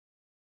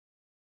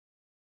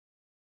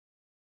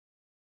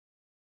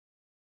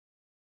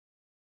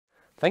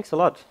Thanks a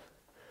lot.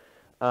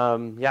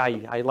 Yeah,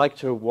 I like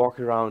to walk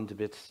around a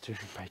bit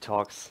during my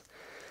talks.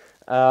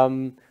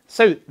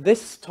 So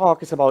this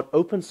talk is about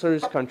open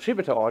source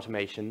contributor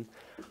automation.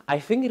 I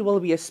think it will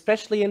be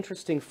especially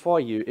interesting for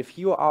you if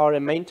you are a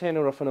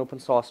maintainer of an open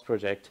source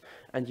project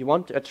and you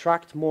want to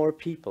attract more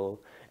people.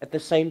 At the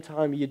same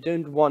time, you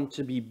don't want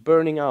to be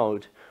burning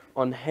out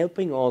on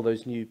helping all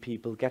those new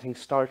people getting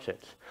started.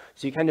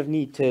 So you kind of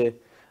need to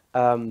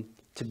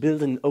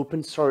build an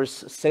open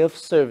source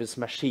self-service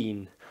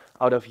machine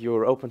out of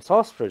your open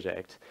source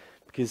project,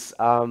 because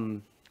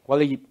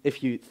well,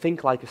 if you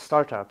think like a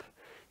startup,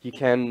 you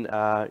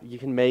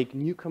can make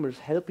newcomers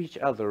help each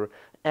other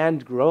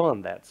and grow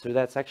on that. So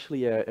that's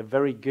actually a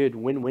very good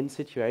win-win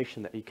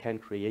situation that you can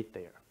create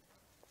there.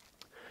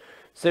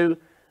 So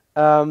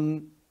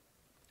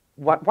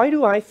why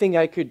do I think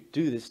I could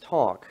do this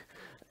talk?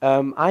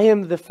 I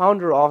am the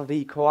founder of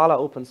the Koala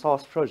open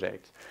source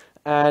project.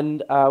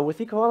 And with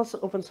the Koala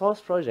open source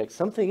project,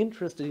 something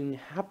interesting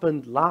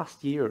happened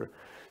last year.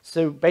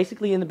 So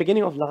basically in the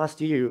beginning of last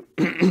year,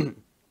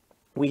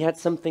 we had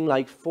something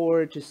like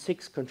 4 to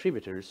 6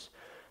 contributors,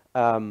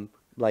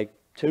 like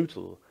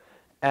total.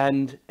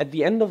 And at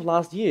the end of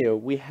last year,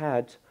 we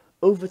had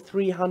over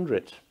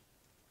 300.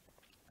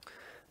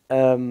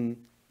 So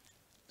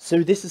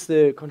this is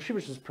the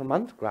contributors per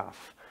month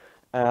graph.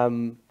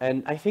 And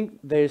I think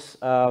there's,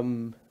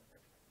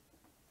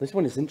 this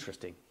one is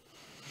interesting.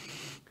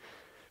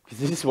 Because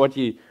this is what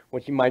you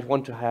might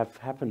want to have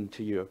happen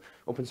to your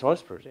open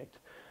source project.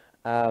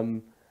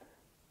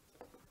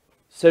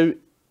 So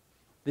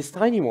this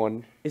tiny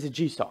one is a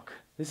GSOC.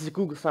 This is a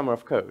Google Summer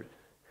of Code.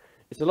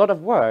 It's a lot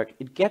of work.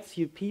 It gets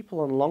you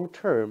people on long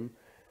term,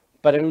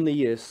 but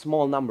only a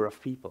small number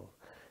of people.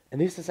 And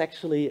this is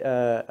actually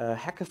a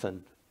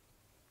hackathon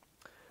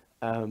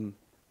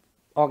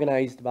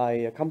organized by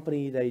a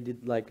company. They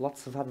did like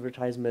lots of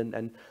advertisement,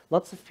 and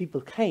lots of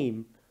people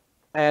came,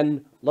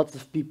 and lots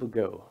of people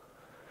go.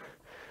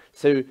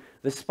 So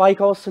the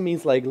spike also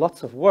means like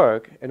lots of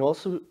work and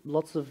also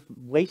lots of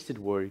wasted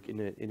work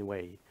in a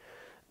way.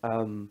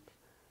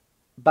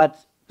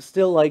 But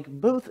still, like,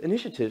 both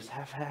initiatives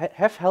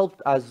have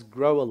helped us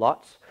grow a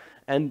lot.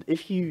 And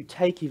if you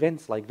take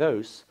events like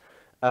those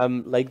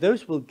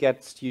will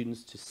get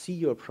students to see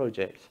your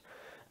project.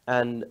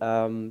 And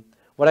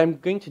what I'm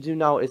going to do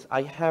now is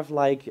I have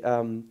like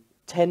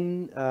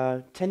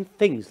 10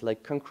 things,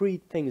 like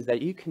concrete things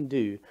that you can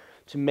do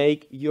to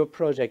make your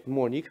project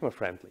more newcomer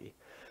friendly.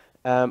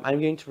 I'm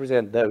going to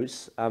present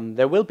those.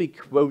 There will be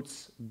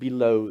quotes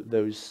below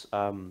those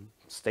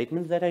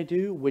statements that I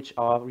do, which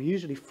are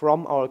usually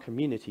from our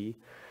community.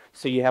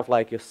 So you have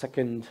like a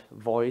second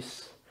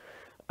voice.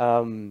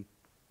 And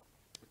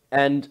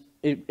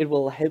it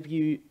will help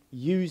you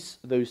use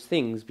those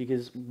things,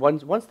 because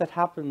once that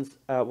happens,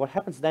 what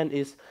happens then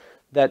is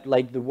that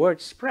like the word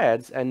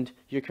spreads and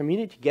your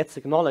community gets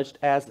acknowledged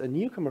as a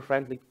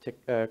newcomer-friendly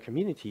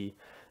community,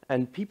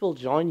 and people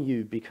join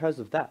you because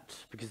of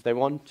that, because they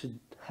want to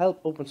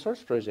help open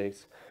source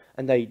projects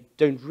and they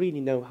don't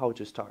really know how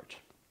to start.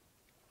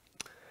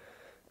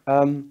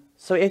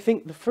 So I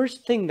think the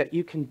first thing that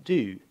you can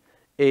do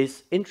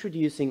is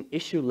introducing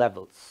issue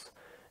levels.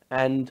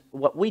 And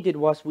what we did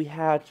was we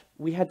had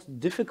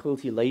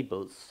difficulty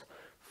labels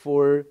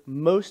for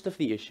most of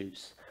the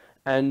issues.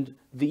 And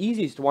the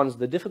easiest one is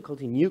the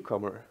difficulty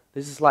newcomer.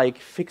 This is like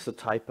fix a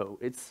typo.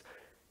 It's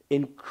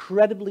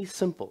incredibly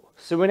simple.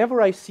 So whenever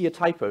I see a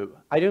typo,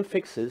 I don't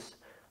fix this,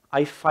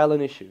 I file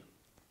an issue.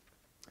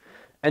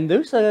 And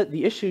those are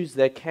the issues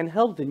that can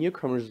help the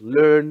newcomers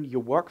learn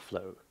your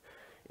workflow.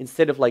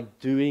 Instead of like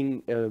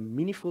doing a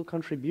meaningful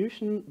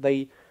contribution,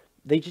 they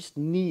just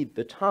need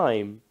the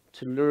time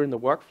to learn the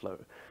workflow.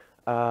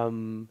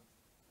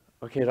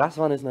 Okay,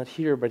 Razvan is not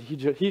here, but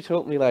he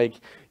told me like,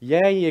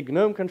 yay, a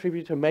GNOME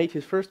contributor made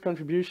his first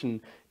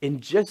contribution in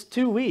just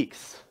 2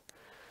 weeks.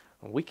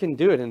 We can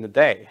do it in a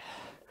day,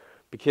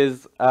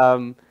 because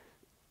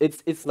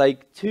it's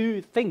like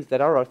 2 things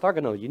that are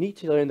orthogonal. You need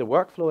to learn the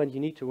workflow and you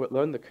need to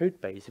learn the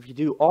code base. If you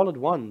do all at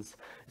once,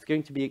 it's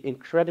going to be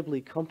incredibly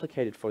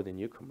complicated for the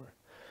newcomer.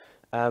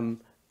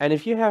 And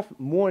if you have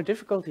more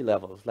difficulty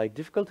levels, like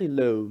difficulty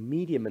low,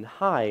 medium, and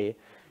high,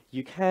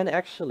 you can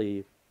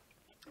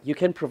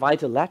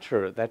provide a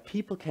ladder that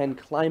people can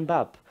climb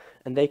up,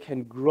 and they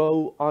can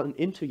grow on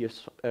into your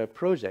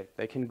project.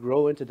 They can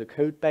grow into the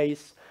code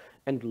base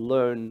and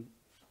learn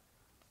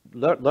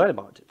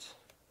about it.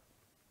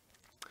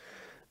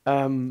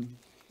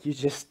 You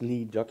just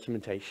need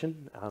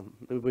documentation.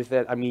 With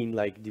that, I mean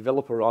like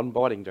developer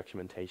onboarding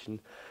documentation.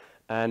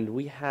 And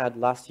we had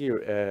last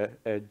year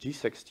a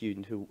GSOC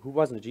student who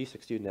wasn't a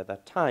GSOC student at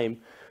that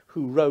time,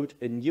 who wrote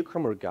a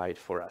newcomer guide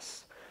for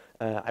us.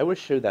 I will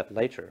show that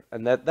later.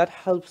 And that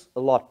helps a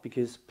lot,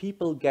 because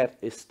people get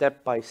a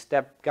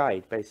step-by-step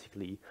guide,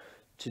 basically,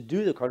 to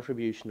do the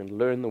contribution and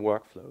learn the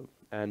workflow.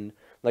 And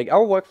like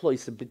our workflow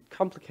is a bit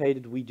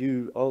complicated. We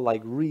do all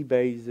like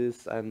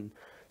rebases and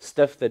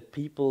stuff that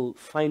people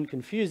find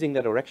confusing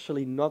that are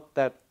actually not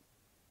that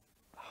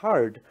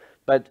hard,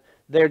 but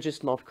they're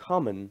just not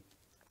common.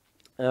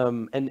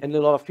 And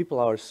a lot of people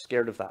are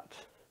scared of that.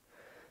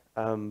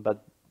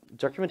 but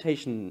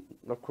documentation,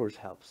 of course,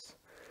 helps.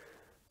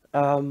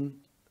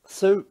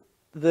 So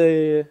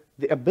the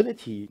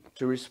ability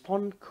to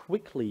respond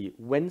quickly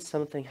when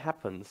something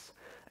happens,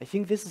 I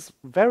think this is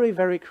very,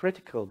 very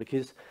critical,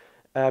 because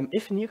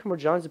if a newcomer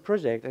joins a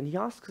project and he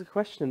asks a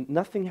question,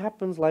 nothing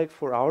happens like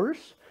for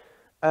hours.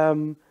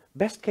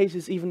 Best case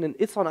is even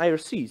it's on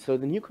IRC, so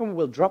the newcomer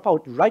will drop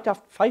out right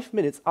after 5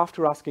 minutes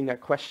after asking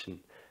that question.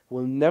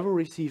 Will never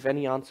receive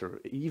any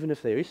answer, even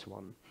if there is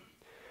one.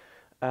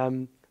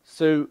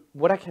 So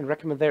what I can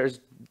recommend there is,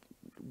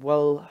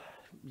 well,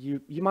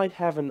 you might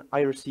have an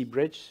IRC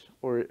bridge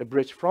or a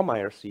bridge from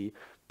IRC,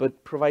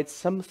 but provide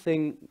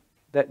something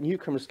that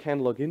newcomers can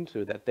log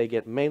into, that they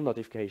get mail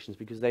notifications,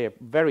 because they are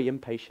very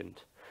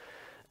impatient.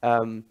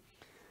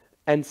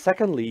 And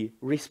secondly,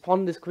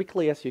 respond as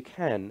quickly as you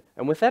can.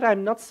 And with that,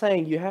 I'm not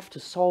saying you have to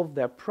solve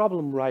their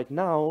problem right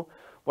now.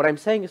 What I'm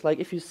saying is, like,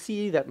 if you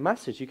see that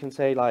message, you can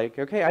say, like,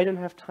 okay, I don't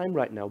have time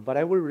right now, but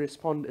I will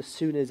respond as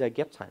soon as I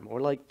get time, or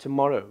like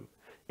tomorrow,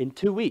 in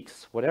 2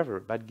 weeks,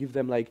 whatever, but give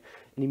them like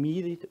an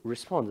immediate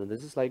response. And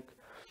this is like,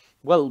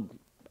 well,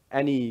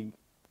 any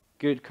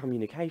good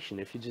communication.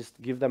 If you just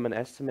give them an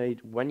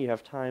estimate when you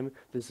have time,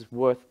 this is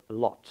worth a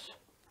lot.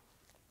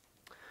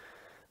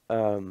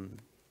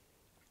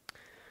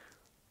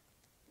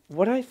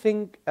 What I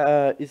think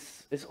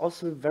is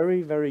also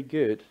very, very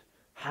good,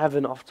 have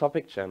an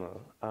off-topic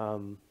channel,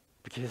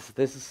 because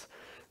this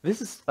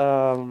is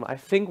I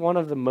think one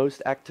of the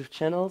most active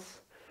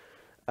channels.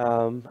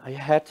 I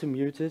had to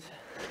mute it,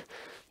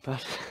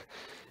 but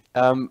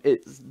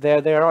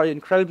there are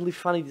incredibly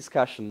funny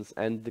discussions,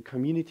 and the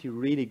community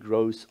really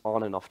grows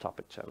on an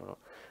off-topic channel.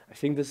 I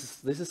think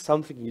this is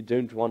something you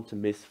don't want to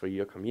miss for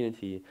your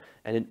community,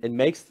 and it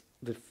makes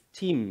the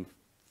team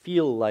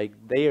feel like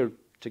they are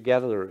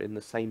together in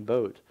the same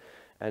boat,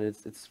 and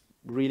it's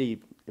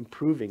really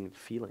improving the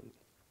feeling.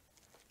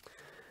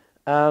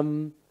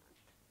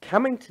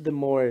 Coming to the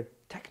more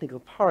technical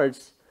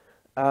parts,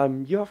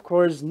 you of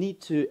course need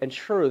to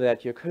ensure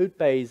that your code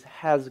base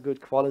has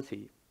good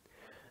quality.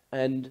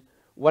 And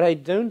what I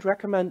don't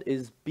recommend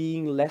is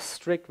being less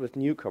strict with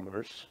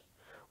newcomers.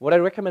 What I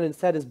recommend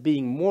instead is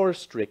being more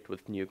strict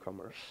with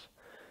newcomers.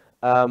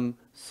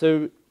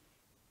 So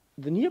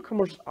the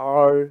newcomers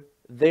are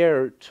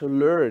there to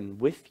learn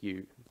with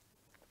you.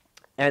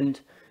 And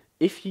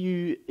if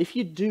you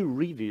do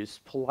reviews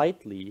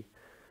politely,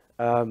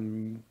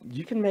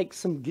 you can make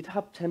some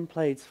GitHub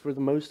templates for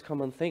the most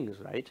common things,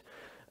 right?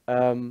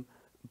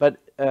 But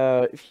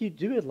if you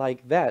do it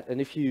like that,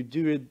 and if you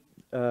do it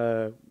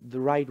the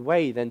right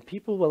way, then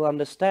people will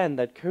understand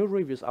that code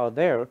reviews are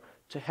there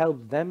to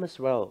help them as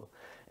well.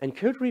 And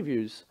code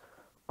reviews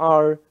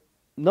are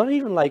not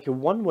even like a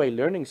one-way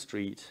learning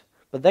street,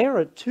 but they are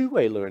a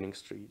two-way learning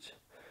street.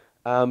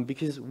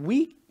 Because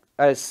we,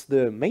 as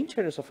the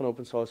maintainers of an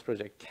open source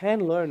project,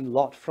 can learn a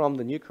lot from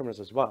the newcomers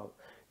as well.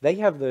 They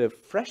have the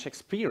fresh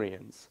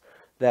experience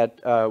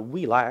that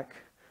we lack,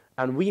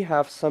 and we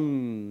have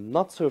some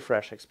not so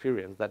fresh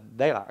experience that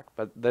they lack,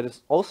 but that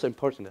is also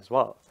important as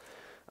well.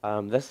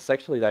 This is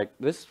actually like,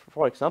 this,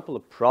 for example, a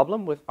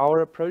problem with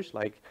our approach.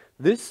 Like,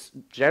 this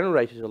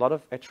generated a lot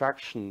of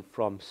attraction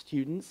from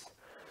students,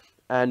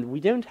 and we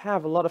don't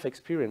have a lot of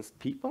experienced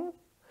people.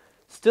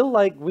 Still,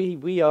 like,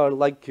 we are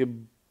like a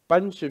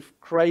bunch of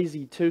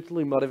crazy,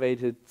 totally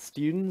motivated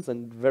students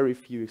and very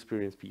few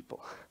experienced people.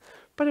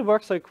 But it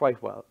works out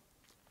quite well.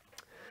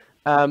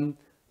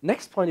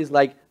 Next point is,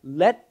 like,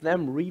 let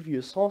them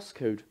review source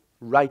code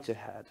right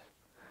ahead.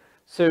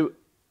 So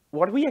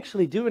what we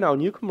actually do in our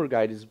newcomer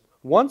guide is,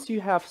 once you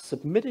have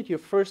submitted your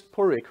first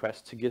pull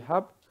request to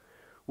GitHub,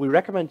 we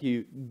recommend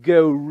you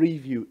go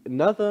review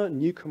another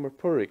newcomer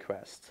pull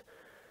request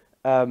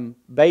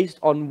based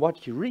on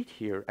what you read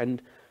here,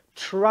 and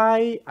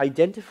try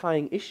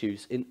identifying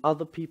issues in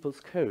other people's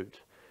code.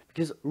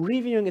 Because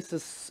reviewing is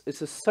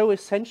a so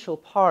essential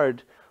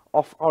part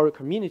of our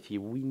community.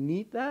 We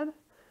need that.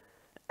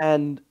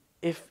 And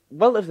if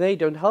they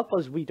don't help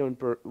us, we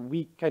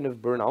kind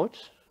of burn out.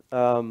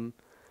 And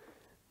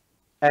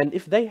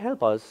if they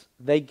help us,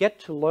 they get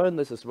to learn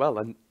this as well.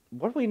 And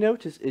what we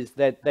notice is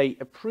that they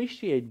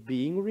appreciate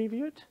being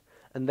reviewed,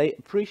 and they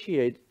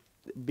appreciate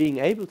being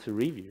able to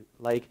review.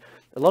 Like,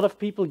 a lot of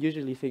people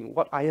usually think,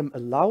 what, I am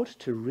allowed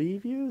to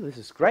review? This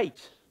is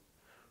great,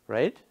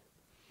 right?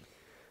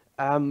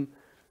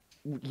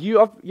 You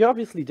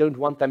obviously don't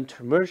want them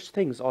to merge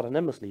things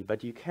autonomously,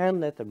 but you can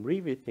let them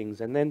review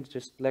things, and then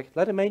just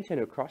let a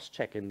maintainer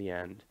cross-check in the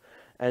end,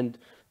 and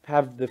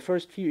have the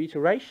first few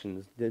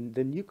iterations.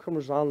 The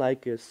newcomers are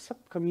like a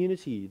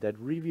sub-community that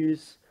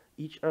reviews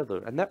each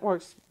other, and that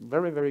works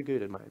very, very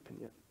good in my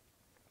opinion.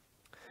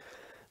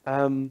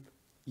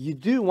 You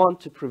do want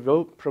to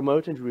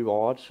promote and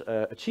reward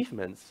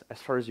achievements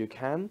as far as you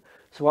can.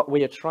 So what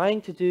we are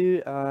trying to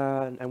do,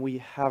 and we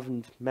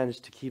haven't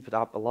managed to keep it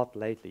up a lot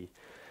lately,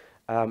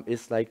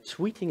 is like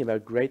tweeting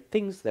about great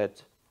things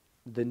that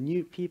the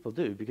new people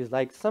do. Because,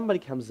 like, somebody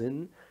comes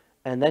in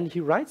and then he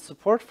writes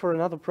support for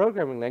another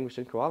programming language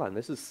in Koala, and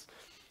this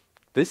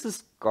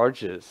is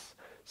gorgeous.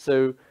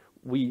 So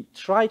we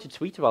try to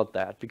tweet about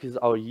that because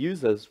our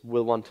users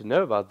will want to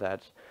know about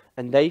that,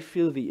 and they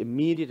feel the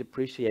immediate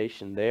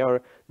appreciation. They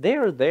are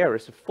there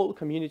as a full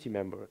community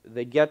member.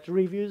 They get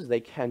reviews, they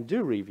can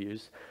do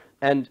reviews,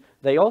 and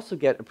they also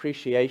get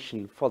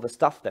appreciation for the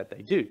stuff that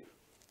they do.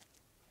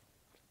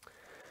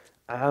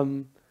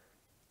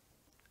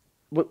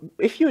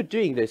 If you're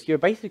doing this, you're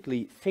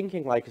basically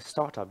thinking like a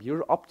startup.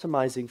 You're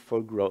optimizing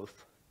for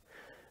growth.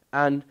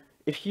 And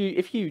if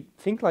you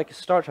think like a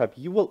startup,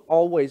 you will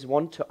always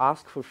want to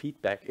ask for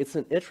feedback. It's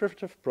an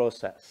iterative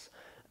process,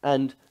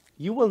 and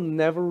you will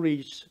never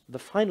reach the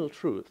final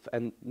truth,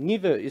 and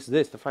neither is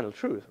this the final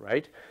truth,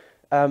 right?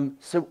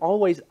 So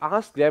always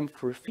ask them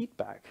for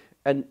feedback,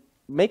 and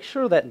make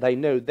sure that they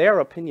know their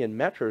opinion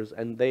matters,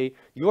 and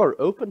you are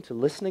open to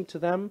listening to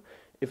them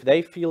if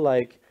they feel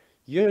like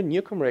your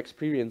newcomer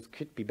experience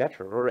could be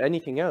better, or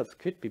anything else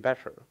could be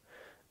better.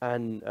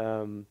 And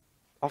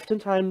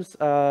oftentimes,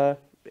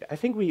 I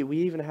think we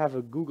even have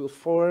a Google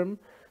form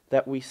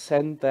that we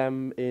send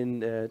them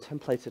in a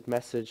templated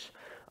message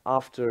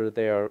after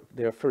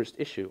their first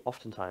issue,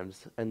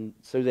 oftentimes, and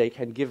so they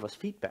can give us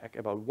feedback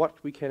about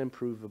what we can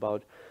improve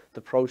about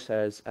the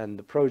process and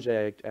the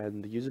project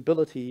and the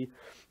usability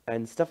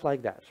and stuff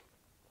like that.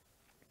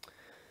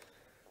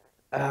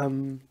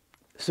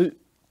 So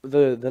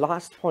the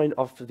last point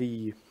of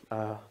the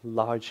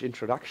large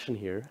introduction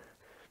here,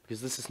 because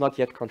this is not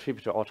yet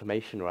contributor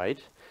automation, right,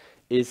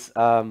 is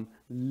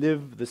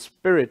live the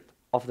spirit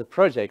of the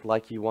project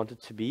like you want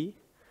it to be.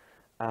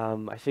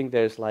 I think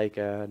there's like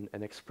an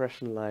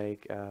expression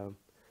like,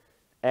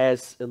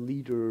 as a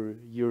leader,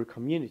 your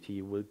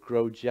community will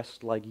grow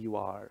just like you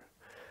are.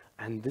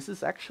 And this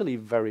is actually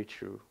very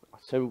true.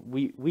 So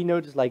we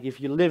notice, like,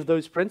 if you live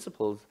those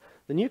principles,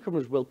 the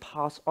newcomers will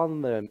pass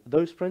on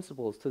those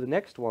principles to the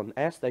next one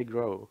as they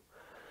grow.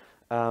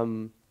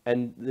 And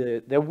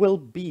there will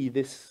be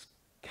this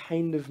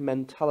kind of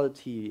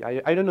mentality.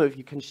 I don't know if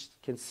you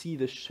can see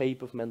the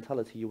shape of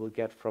mentality you will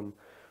get from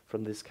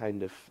this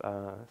kind of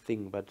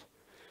thing, but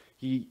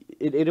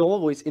it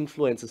always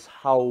influences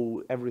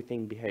how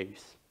everything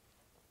behaves.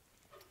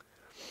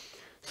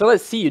 So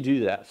let's see you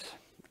do that,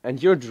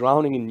 and you're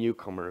drowning in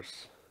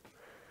newcomers,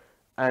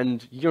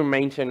 and your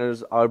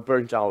maintainers are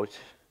burnt out.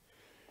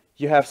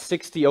 You have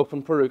 60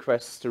 open pull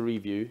requests to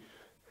review,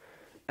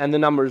 and the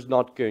number is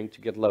not going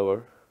to get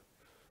lower.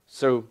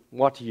 So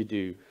what do you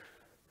do?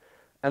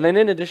 And then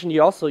in addition,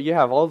 you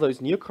have all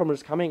those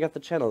newcomers coming at the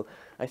channel.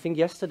 I think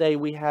yesterday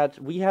we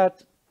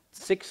had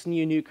 6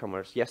 new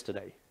newcomers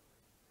yesterday.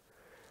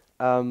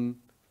 And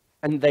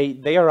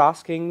they are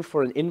asking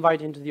for an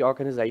invite into the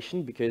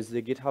organization because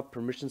the GitHub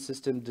permission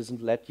system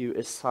doesn't let you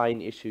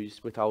assign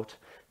issues without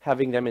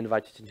having them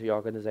invited into the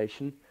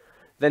organization.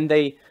 Then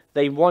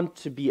they want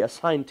to be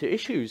assigned to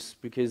issues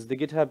because the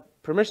GitHub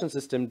permission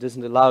system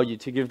doesn't allow you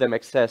to give them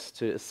access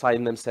to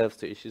assign themselves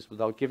to issues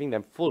without giving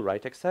them full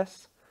write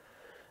access.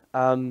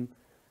 You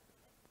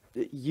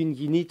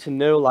need to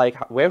know, like,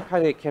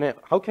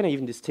 how can I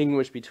even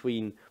distinguish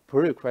between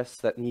pull requests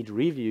that need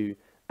review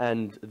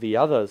and the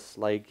others?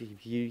 Like,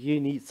 you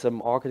need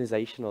some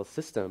organizational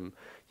system.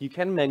 You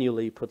can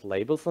manually put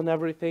labels on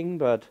everything,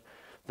 but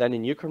then a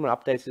newcomer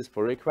updates his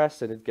pull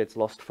request and it gets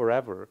lost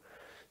forever.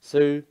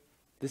 So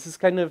this is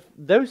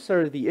those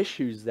are the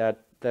issues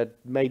that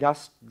made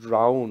us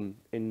drown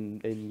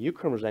in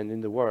newcomers and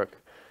in the work,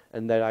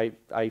 and that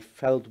I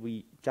felt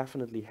we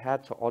definitely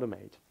had to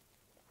automate.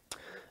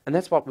 And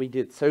that's what we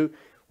did. So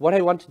what I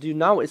want to do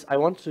now is I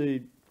want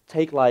to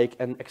take like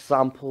an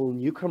example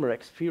newcomer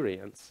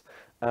experience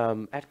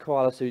at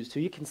Koala, so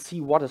you can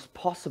see what is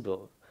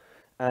possible.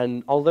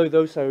 And although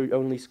those are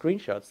only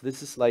screenshots,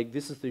 this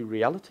is the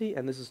reality,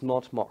 and this is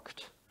not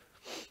mocked.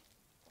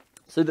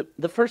 So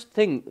the first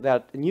thing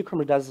that a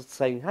newcomer does is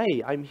saying,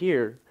 "Hey, I'm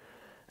here,"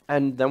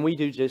 and then we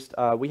do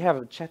we have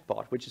a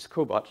chatbot, which is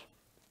Cobot,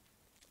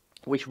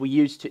 which we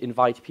use to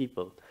invite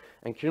people.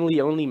 And currently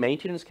only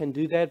maintainers can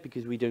do that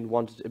because we don't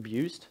want it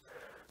abused.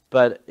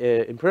 But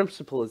in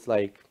principle,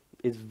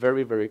 it's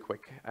very, very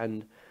quick.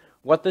 And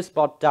what this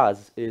bot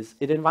does is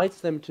it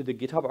invites them to the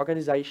GitHub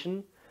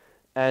organization,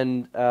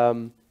 and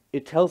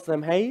it tells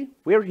them, "Hey,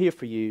 we're here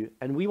for you,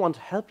 and we want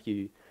to help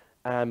you."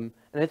 And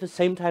at the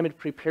same time, it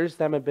prepares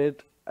them a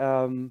bit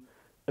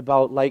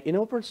about, like, in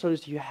open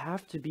source, you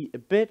have to be a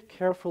bit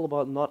careful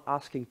about not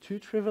asking too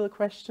trivial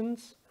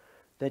questions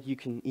that you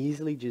can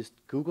easily just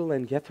Google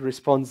and get the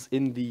response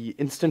in the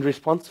instant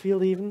response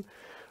field even,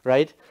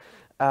 right?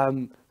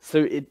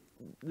 So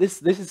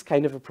this is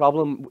kind of a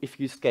problem if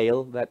you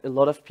scale, that a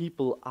lot of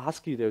people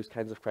ask you those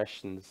kinds of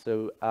questions.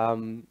 So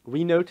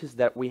we noticed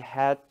that we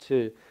had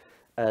to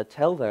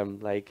tell them,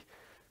 like,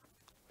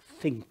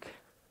 think.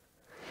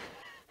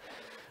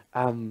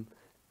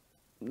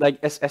 Like,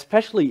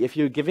 especially if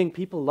you're giving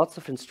people lots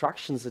of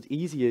instructions, it's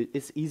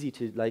easy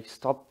to, like,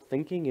 stop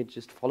thinking and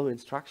just follow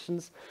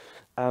instructions.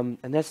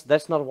 And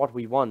that's not what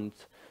we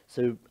want.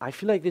 So I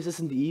feel like this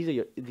isn't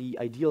the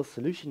ideal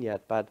solution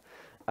yet, but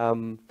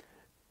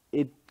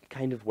it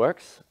kind of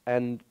works,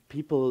 and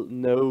people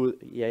know,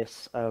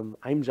 yes,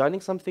 I'm joining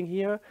something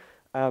here.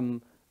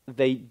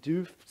 they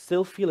do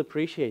still feel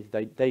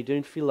appreciated. They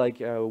don't feel like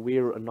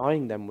we're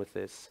annoying them with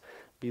this,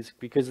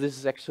 because this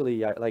is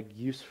actually like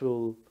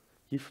useful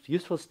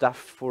stuff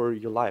for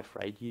your life,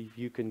 right?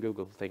 You can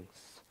Google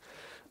things.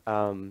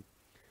 Um,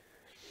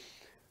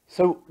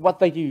 so what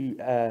they do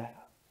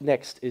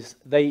next is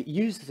they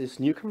use this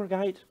newcomer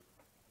guide.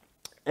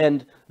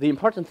 And the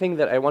important thing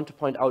that I want to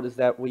point out is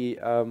that we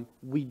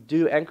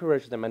do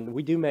encourage them, and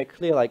we do make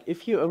clear, like,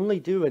 if you only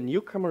do a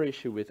newcomer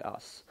issue with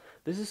us,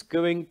 this is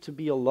going to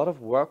be a lot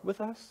of work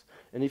with us.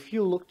 And if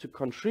you look to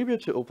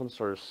contribute to open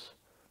source,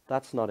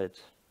 that's not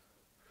it.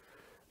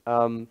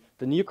 The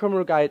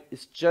newcomer guide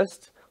is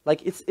just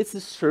like it's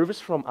a service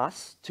from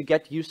us to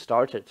get you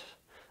started,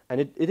 and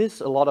it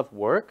is a lot of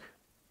work,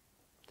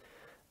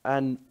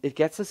 and it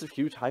gets us a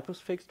few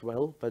typos fixed,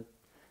 well, but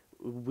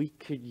we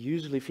could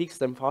usually fix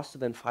them faster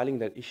than filing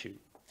that issue.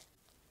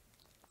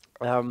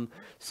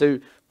 So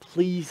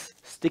please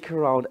stick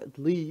around at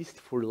least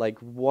for like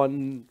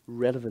one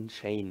relevant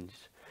change.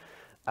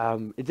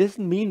 It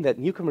doesn't mean that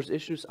newcomers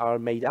issues are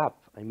made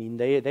up. I mean,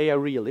 they are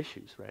real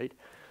issues, right?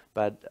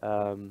 But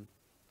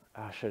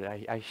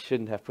I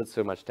shouldn't have put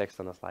so much text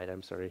on the slide.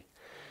 I'm sorry.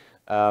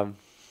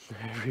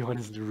 Everyone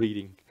is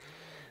reading.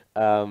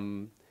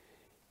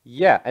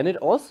 Yeah, and it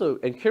also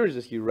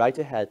encourages you right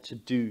ahead to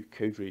do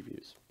code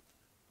reviews.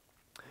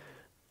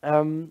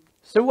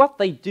 So what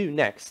they do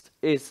next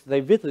is they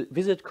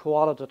visit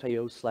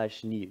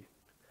koala.io/new.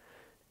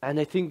 And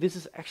I think this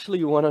is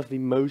actually one of the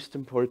most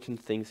important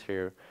things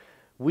here.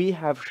 We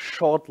have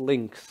short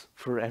links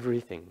for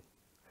everything.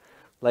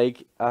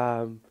 Like,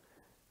 when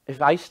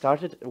I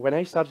started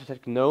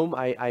at GNOME,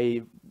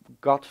 I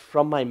got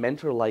from my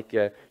mentor like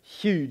a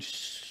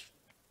huge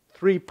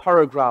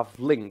 3-paragraph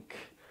link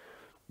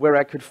where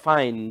I could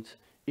find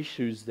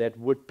issues that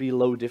would be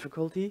low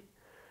difficulty.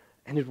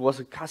 And it was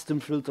a custom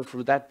filter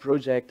for that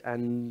project,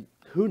 and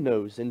who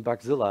knows, in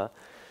Bugzilla.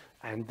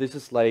 And this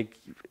is like,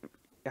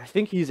 I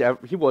think he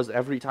was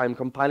every time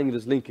compiling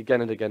this link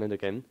again and again and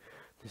again.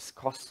 This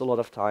costs a lot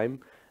of time,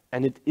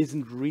 and it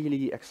isn't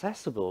really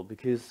accessible,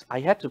 because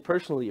I had to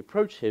personally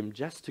approach him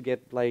just to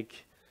get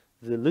like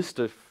the list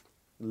of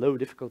low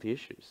difficulty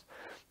issues.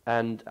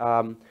 And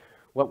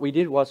what we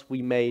did was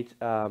we made,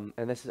 and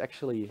this is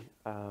actually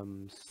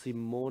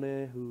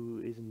Simone,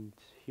 who isn't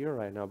here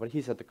right now, but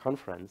he's at the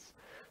conference.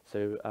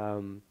 So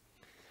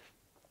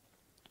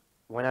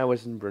when I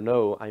was in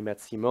Brno, I met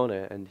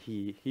Simone, and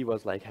he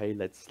was like, hey,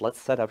 let's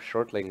set up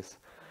short links.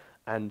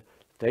 And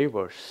they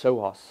were so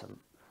awesome.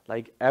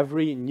 Like,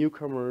 every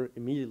newcomer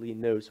immediately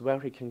knows where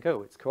he can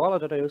go. It's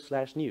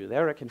koala.io/new.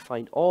 There I can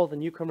find all the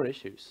newcomer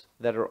issues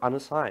that are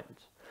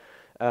unassigned.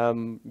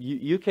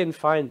 You can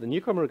find the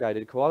newcomer guide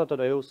at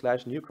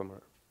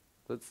koala.io/newcomer.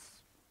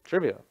 That's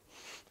trivial.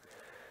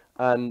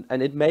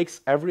 And it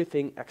makes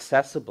everything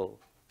accessible.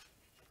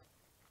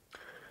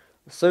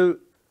 So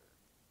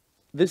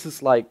this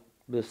is like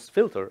this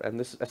filter, and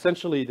this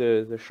essentially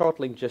the short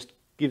link just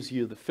gives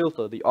you the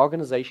filter, the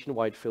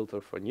organization-wide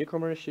filter for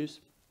newcomer issues.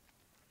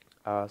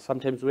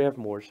 Sometimes we have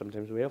more,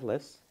 sometimes we have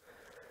less.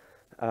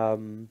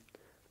 And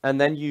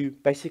then you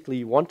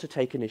basically want to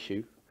take an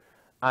issue,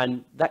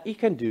 and that you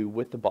can do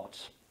with the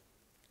bot.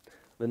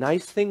 The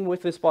nice thing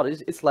with this bot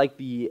is it's like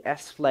the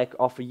S flag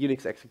of a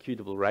Unix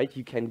executable, right?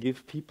 You can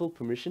give people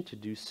permission to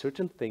do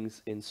certain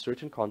things in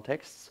certain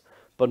contexts,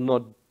 but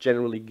not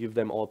generally give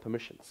them all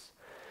permissions.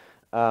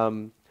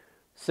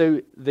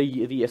 So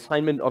the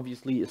assignment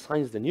obviously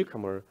assigns the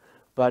newcomer,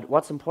 but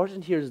what's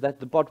important here is that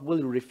the bot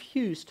will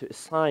refuse to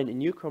assign a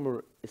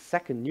newcomer a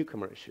second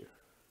newcomer issue.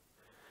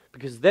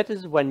 Because that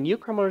is when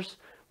newcomers,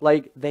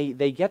 like,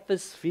 they get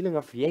this feeling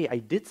of, yay, I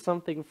did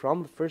something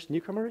from the first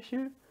newcomer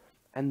issue,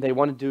 and they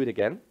want to do it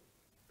again.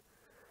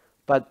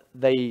 But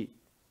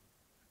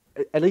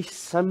at least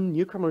some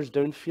newcomers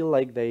don't feel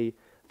like they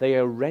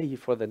are ready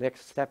for the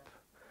next step.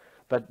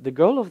 But the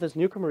goal of this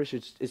newcomer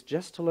issue is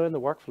just to learn the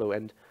workflow,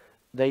 and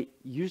they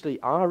usually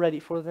are ready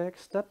for the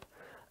next step.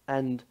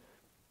 And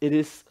it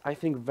is, I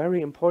think,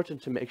 very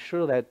important to make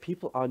sure that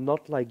people are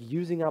not like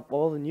using up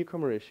all the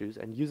newcomer issues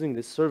and using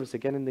this service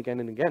again and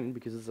again and again,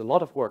 because it's a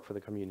lot of work for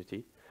the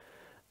community.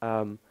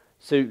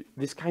 So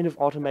this kind of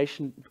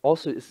automation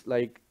also is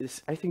like,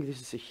 I think this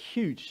is a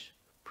huge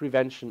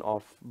prevention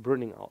of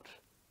burning out.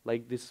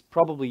 Like, this is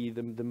probably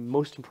the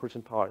most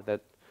important part,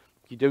 that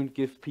you don't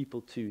give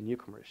people to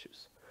newcomer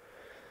issues.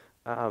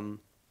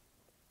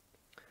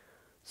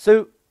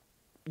 So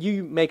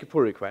you make a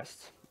pull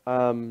request,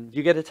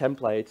 you get a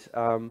template,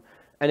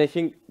 and I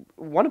think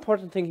one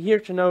important thing here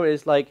to know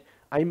is, like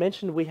I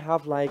mentioned, we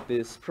have like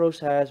this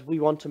process, we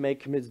want to make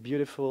commits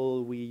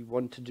beautiful, we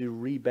want to do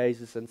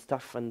rebases and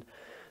stuff, and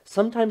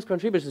sometimes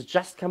contributors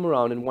just come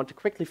around and want to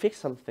quickly fix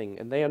something,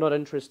 and they are not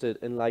interested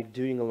in like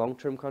doing a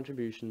long-term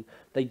contribution.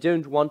 They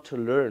don't want to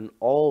learn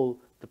all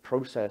the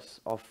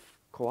process of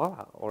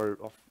Koala or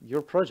of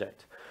your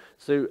project.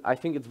 So I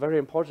think it's very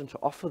important to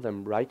offer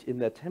them right in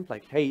that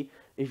template. Hey,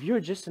 if you're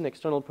just an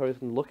external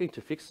person looking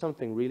to fix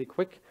something really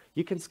quick,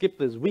 you can skip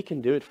this. We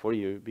can do it for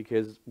you,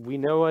 because we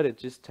know it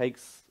just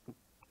takes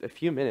a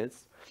few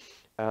minutes,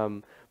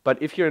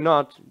 But if you're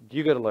not,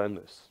 you got to learn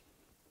this.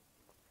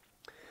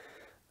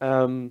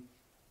 And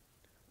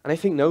I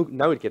think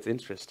now it gets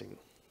interesting,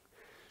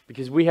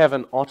 because we have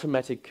an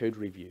automatic code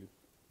review.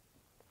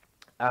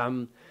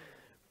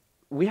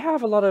 We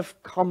have a lot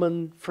of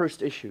common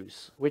first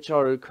issues, which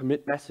are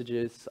commit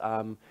messages.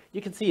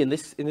 You can see in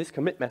this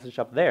commit message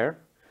up there,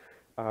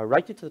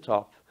 right at the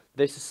top,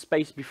 there's a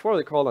space before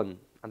the colon,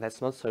 and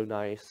that's not so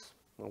nice.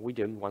 Well, we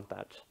didn't want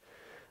that.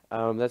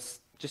 That's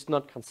just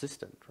not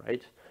consistent,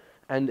 right?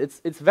 And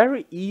it's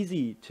very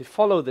easy to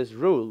follow this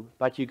rule,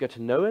 but you get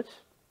to know it,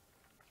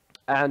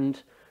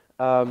 and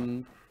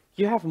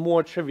you have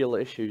more trivial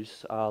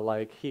issues,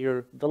 like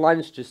here, the line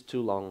is just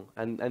too long,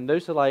 and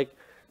those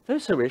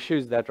are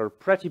issues that are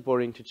pretty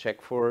boring to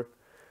check for.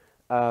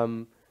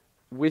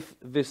 With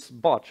this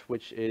bot,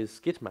 which is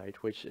Gitmate,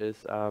 which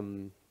is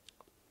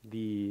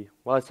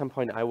well, at some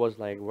point I was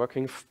like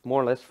working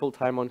more or less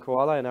full-time on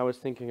Koala, and I was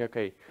thinking,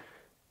 okay,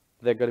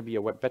 there's got to be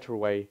a better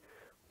way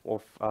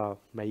of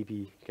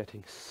maybe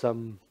getting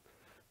some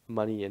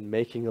money and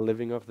making a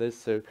living of this.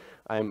 So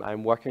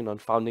I'm working on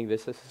founding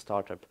this as a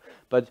startup.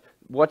 But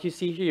what you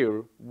see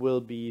here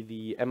will be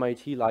the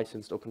MIT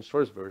licensed open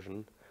source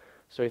version.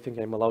 So I think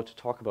I'm allowed to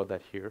talk about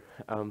that here.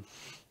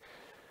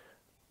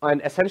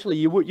 And essentially,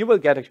 you will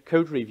get a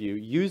code review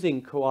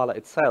using Koala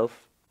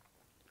itself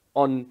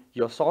on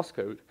your source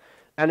code.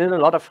 And in a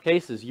lot of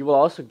cases, you will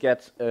also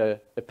get a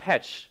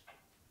patch,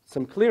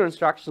 some clear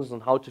instructions on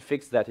how to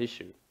fix that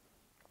issue.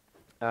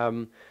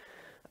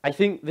 I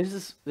think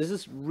this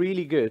is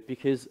really good,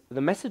 because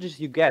the messages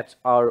you get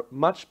are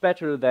much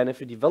better than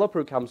if a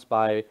developer comes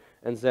by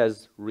and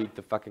says, read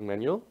the fucking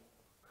manual.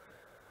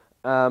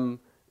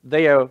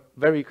 They are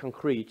very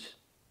concrete.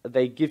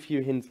 They give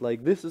you hints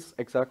like, this is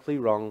exactly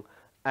wrong,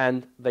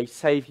 and they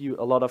save you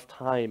a lot of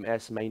time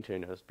as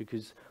maintainers,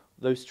 because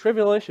those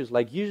trivial issues,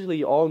 like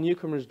usually all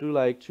newcomers do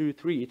like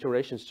 2-3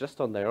 iterations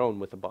just on their own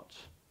with a bot.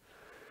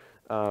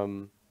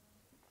 And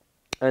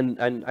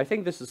I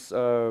think this is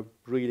a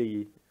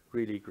really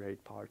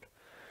great part.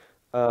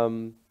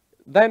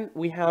 Then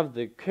we have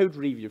the code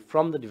review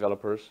from the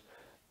developers,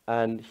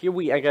 and here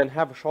we again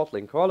have a short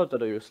link,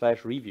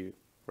 koala.io/review,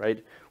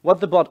 right? What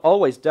the bot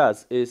always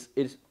does is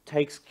it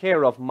takes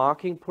care of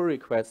marking pull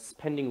requests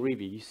pending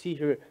review. You see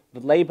here the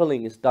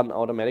labeling is done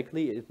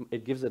automatically.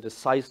 It gives it a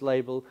size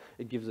label,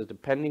 it gives it a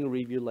pending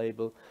review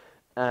label,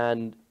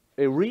 and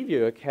a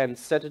reviewer can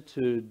set it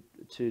to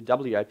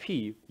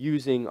WIP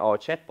using our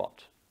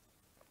chatbot,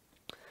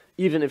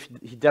 even if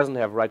he doesn't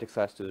have right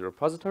access to the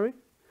repository.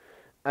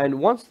 And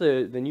once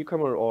the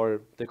newcomer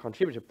or the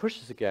contributor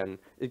pushes again,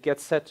 it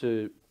gets set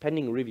to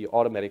pending review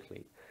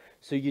automatically.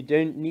 So you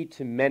don't need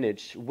to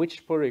manage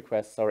which pull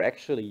requests are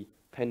actually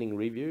pending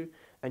review,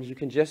 and you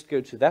can just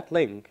go to that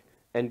link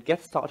and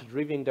get started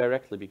reviewing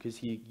directly,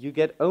 because you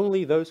get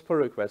only those pull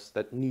requests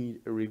that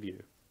need a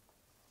review.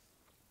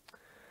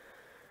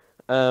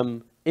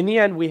 In the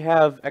end, we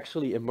have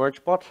actually a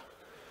merge bot.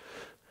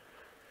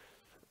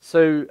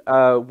 So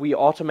we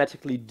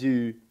automatically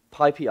do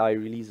PyPI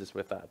releases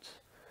with that,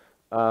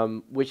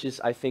 which is,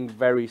 I think,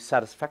 very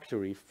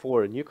satisfactory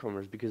for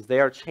newcomers, because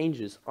their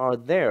changes are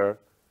there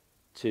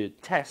to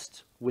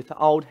test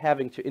without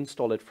having to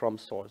install it from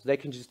source. They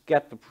can just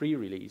get the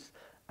pre-release,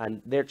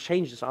 and their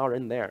changes are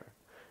in there.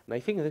 And I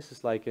think this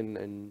is like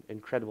an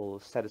incredible,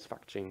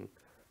 satisfying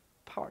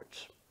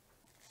part.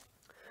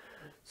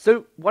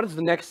 So what is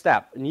the next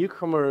step? A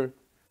newcomer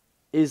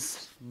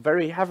is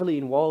very heavily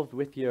involved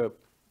with your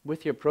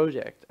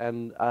project,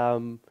 and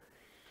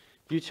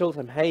you told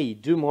them, hey,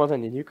 do more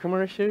than a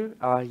newcomer issue.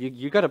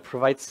 You got to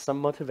provide some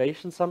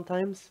motivation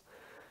sometimes.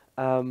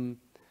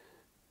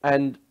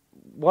 And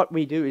what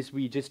we do is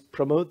we just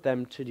promote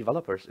them to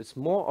developers. It's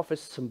more of a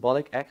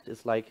symbolic act.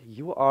 It's like,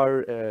 you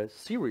are a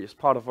serious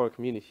part of our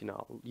community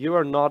now. You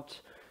are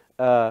not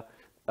a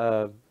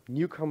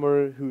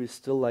newcomer who is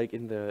still like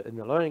in the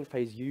learning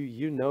phase.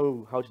 You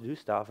know how to do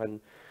stuff, and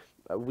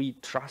we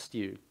trust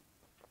you.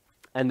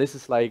 And this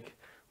is like,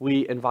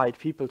 we invite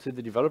people to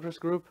the developers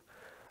group.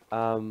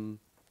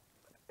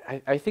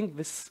 I think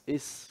this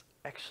is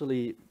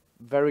actually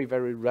very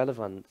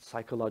relevant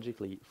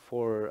psychologically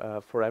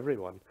for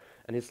everyone.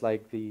 And it's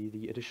like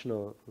the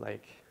additional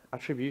like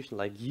attribution,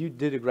 like, you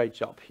did a great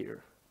job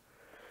here.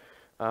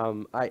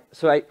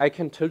 So I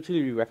can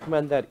totally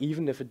recommend that,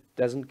 even if it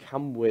doesn't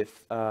come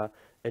with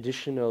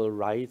additional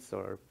rights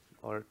or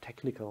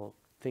technical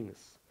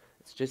things.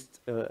 It's just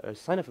a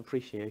sign of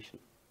appreciation.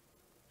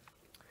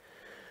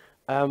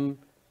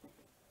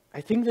 I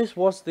think this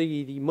was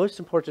the most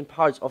important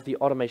parts of the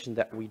automation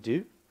that we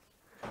do.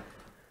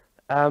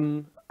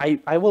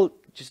 I will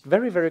just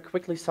very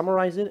quickly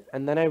summarize it,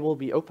 and then I will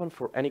be open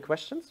for any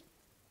questions.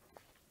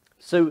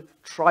 So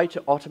try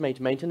to automate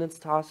maintenance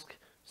tasks.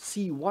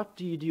 See, what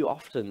do you do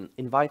often?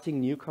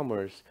 Inviting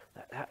newcomers.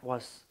 That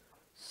was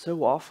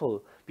so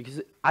awful,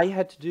 because I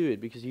had to do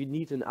it, because you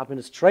need an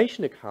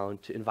administration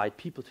account to invite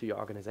people to your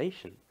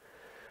organization.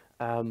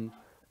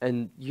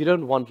 And you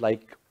don't want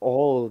like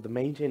all the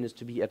maintainers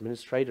to be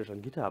administrators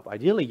on GitHub.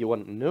 Ideally, you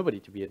want nobody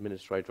to be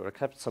administrator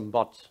except some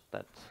bot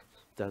that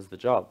does the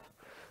job.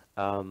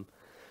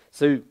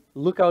 So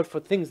look out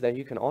for things that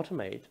you can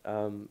automate,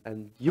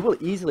 and you will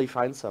easily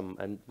find some.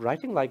 And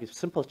writing like a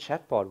simple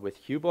chatbot with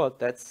Hubot,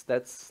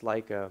 that's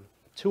like a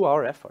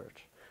 2-hour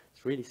effort.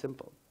 It's really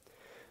simple.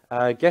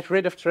 Get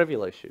rid of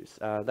trivial issues.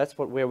 That's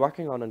what we're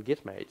working on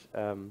Gitmate.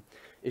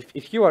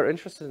 If you are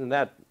interested in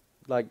that,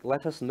 like,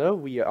 let us know.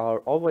 We are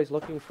always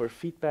looking for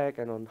feedback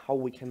and on how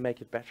we can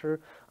make it better.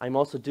 I'm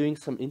also doing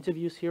some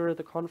interviews here at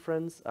the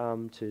conference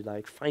to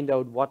like find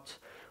out what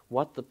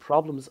the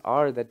problems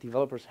are that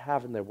developers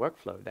have in their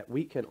workflow that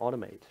we can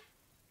automate.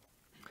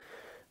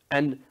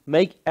 And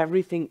make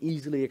everything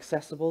easily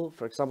accessible.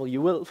 For example,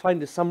 you will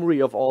find a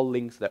summary of all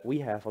links that we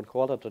have on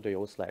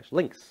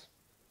coala.io/links.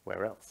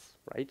 Where else,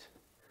 right?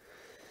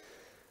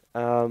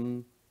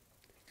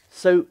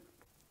 So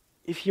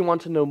if you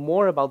want to know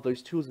more about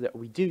those tools that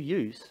we do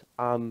use,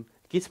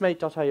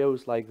 gitmate.io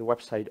is like the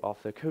website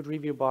of the code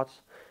review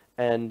bot,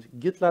 and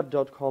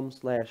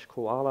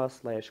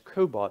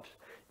gitlab.com/koala/cobot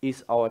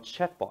is our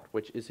chatbot,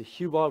 which is a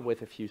Hubot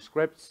with a few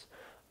scripts.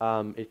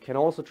 It can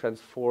also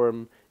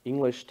transform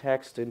English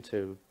text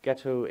into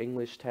ghetto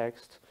English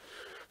text.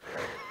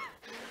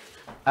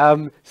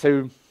 But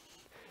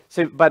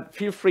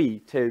feel free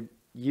to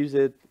use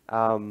it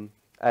and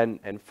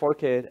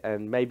fork it,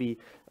 and maybe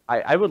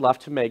I would love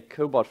to make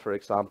Cobot, for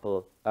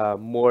example,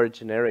 more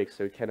generic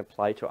so it can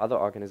apply to other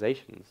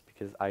organizations,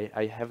 because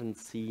I haven't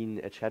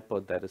seen a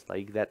chatbot that is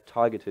like that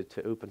targeted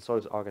to open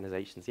source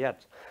organizations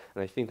yet,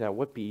 and I think that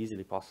would be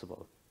easily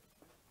possible.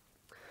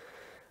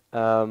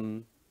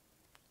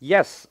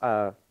 Yes,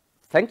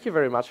 thank you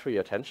very much for your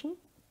attention.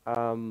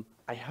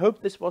 I hope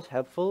this was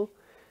helpful.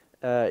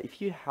 If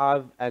you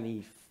have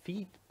any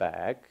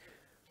feedback,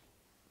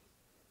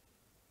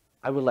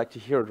 I would like to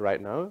hear it right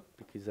now,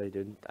 because I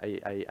didn't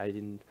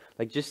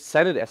like just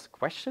send it as a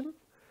question.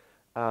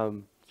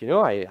 You know,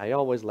 I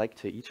always like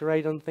to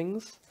iterate on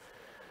things.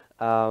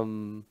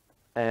 And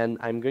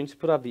I'm going to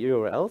put up the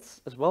URLs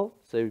as well.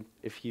 So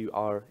if you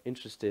are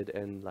interested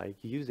in like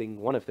using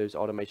one of those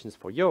automations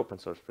for your open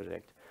source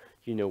project,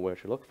 you know where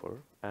to look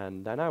for.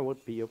 And then I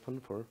would be open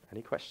for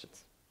any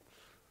questions.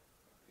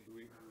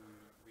 We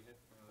have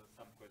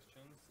some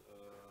questions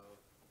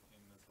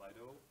in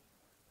Slido.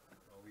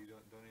 We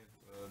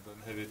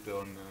don't have it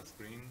on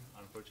screen,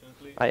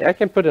 unfortunately. I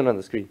can put it on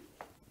the screen.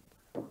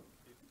 If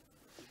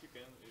you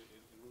can, it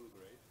will be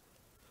great.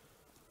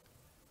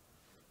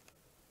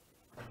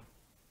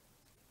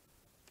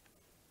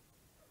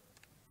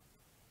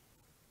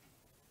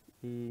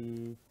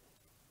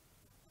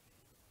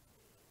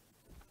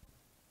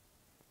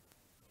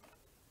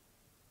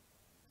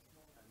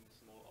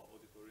 Small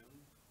auditorium.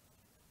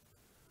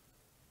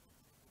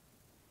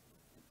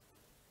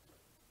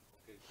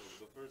 Okay, so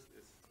the first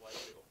is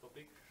slightly off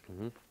topic.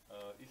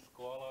 Is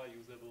Koala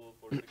usable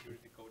for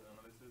security code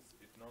analysis?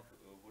 If not,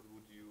 what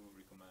would you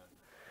recommend?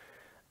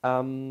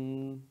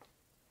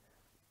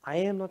 I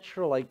am not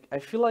sure. Like, I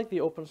feel like the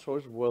open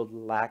source world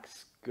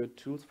lacks good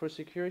tools for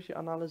security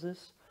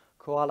analysis.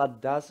 Koala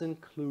does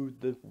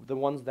include the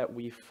ones that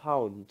we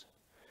found,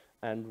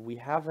 and we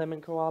have them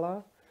in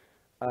Koala.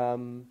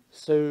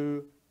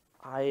 So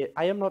I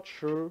am not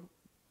sure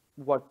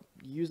what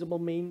usable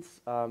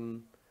means.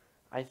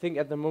 I think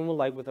at the moment,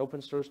 like with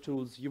open source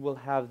tools, you will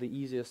have the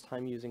easiest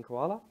time using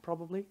Koala,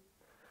 probably.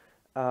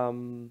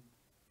 And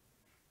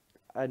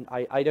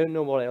I don't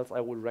know what else I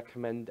would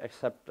recommend,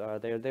 except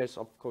there's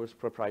of course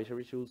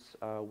proprietary tools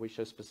which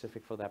are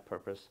specific for that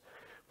purpose,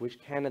 which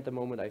can at the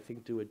moment I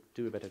think do a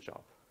better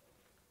job.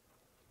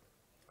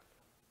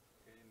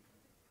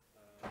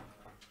 Okay.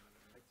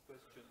 Next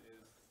question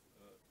is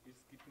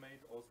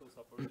Gitmate also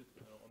supported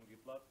on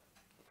GitLab?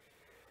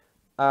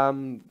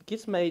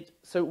 Gitmate.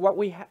 So what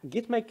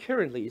Gitmate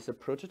currently is a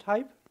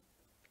prototype,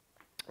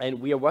 and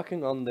we are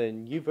working on the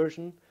new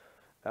version.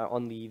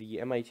 On the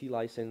MIT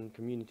license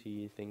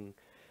community thing,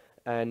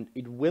 and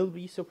it will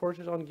be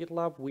supported on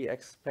GitLab. We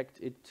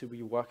expect it to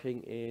be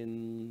working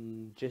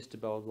in just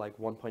about like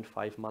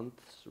 1.5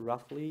 months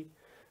roughly,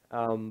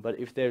 but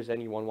if there's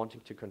anyone wanting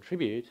to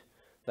contribute,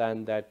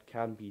 then that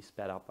can be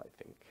sped up, I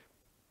think.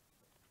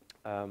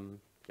 Yeah.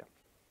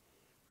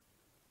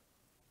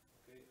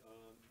 Okay,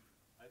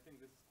 I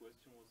think this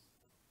question was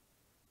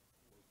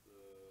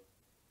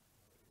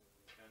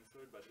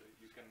answered, but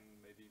you can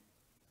maybe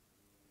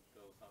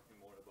tell something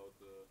more about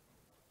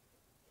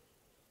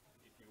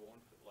if you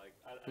want, like,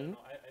 I don't know,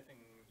 I think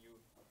you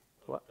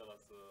tell us,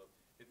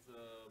 it's,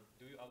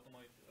 do you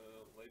automate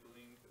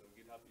labeling,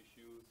 GitHub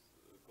issues,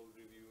 code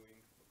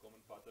reviewing, common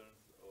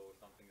patterns, or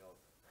something else?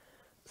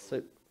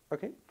 So,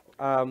 okay.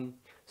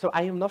 So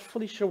I am not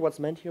fully sure what's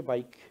meant here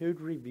by code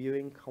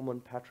reviewing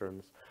common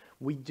patterns.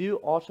 We do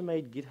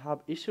automate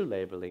GitHub issue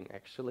labeling,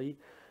 actually.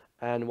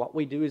 And what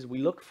we do is we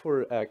look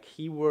for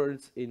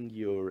keywords in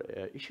your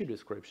issue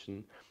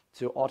description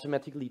to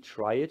automatically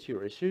try it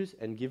your issues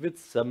and give it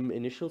some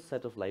initial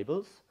set of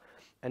labels.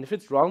 And if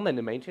it's wrong, then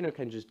the maintainer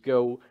can just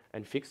go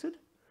and fix it.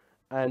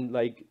 And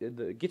like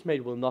the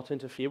Gitmate will not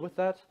interfere with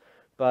that.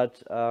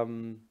 But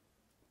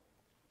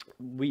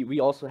we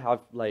also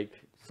have like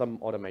some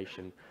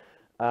automation.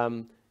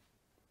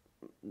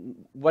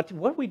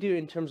 what we do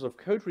in terms of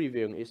code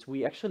reviewing is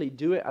we actually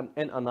do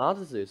an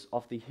analysis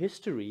of the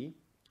history,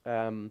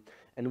 and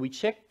we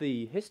check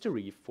the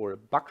history for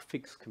bug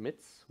fix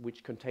commits,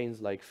 which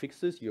contains like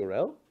fixes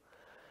URL,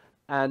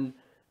 and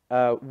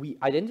we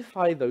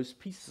identify those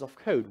pieces of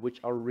code which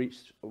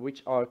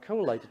are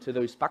correlated to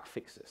those bug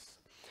fixes.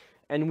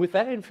 And with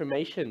that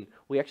information,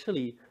 we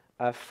actually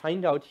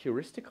find out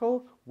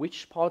heuristical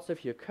which parts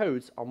of your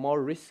codes are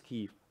more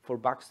risky for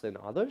bugs than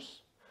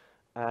others.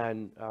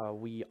 And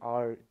we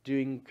are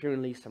doing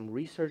currently some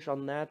research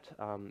on that,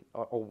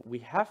 or we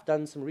have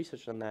done some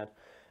research on that.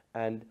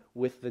 And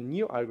with the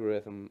new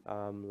algorithm,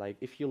 like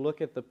if you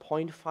look at the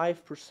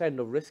 0.5%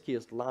 of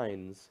riskiest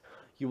lines,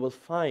 you will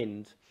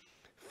find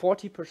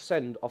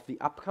 40% of the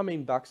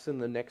upcoming bugs in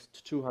the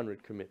next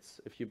 200 commits.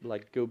 If you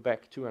like go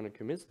back 200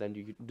 commits, then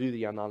you do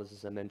the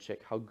analysis and then check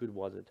how good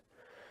was it.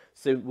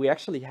 So we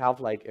actually have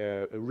like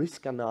a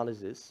risk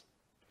analysis,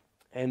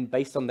 and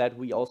based on that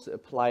we also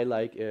apply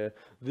like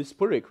this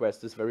pull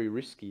request is very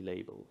risky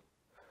label.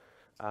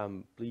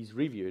 Please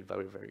review it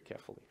very, very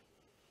carefully.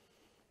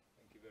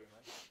 Thank you very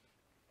much.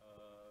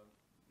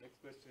 Next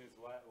question is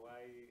why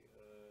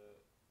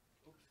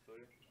oops,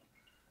 sorry,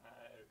 I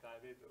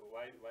archived it.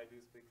 Why do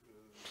you speak so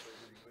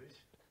good English?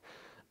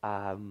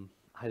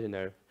 I don't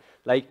know.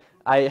 Like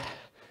I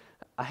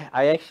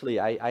actually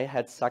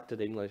had sucked at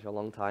English a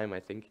long time,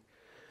 I think.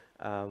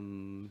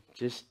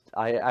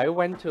 I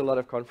went to a lot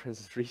of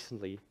conferences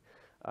recently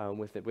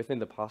within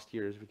the past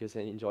years because I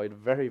enjoyed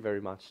very,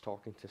 very much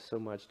talking to so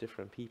much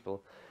different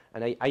people,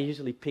 and I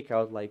usually pick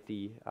out like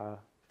the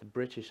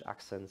British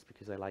accents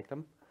because I like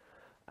them,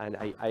 and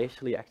I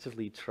actually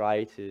actively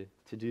try to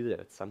do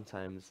that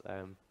sometimes,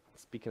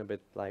 speaking a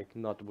bit like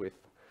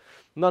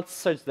not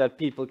such that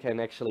people can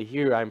actually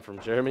hear I'm from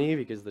Germany,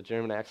 because the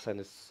German accent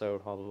is so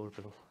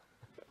horrible.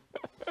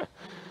 Okay,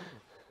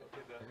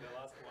 the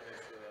last one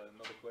is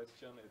not a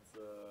question, it's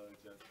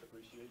just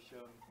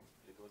appreciation.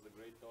 It was a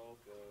great talk,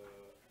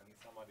 and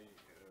somebody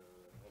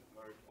has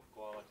heard of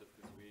Koala just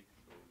this week,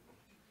 so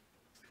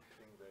I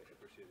think they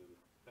appreciated it.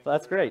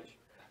 That's great.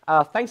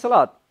 Much. Thanks a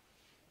lot.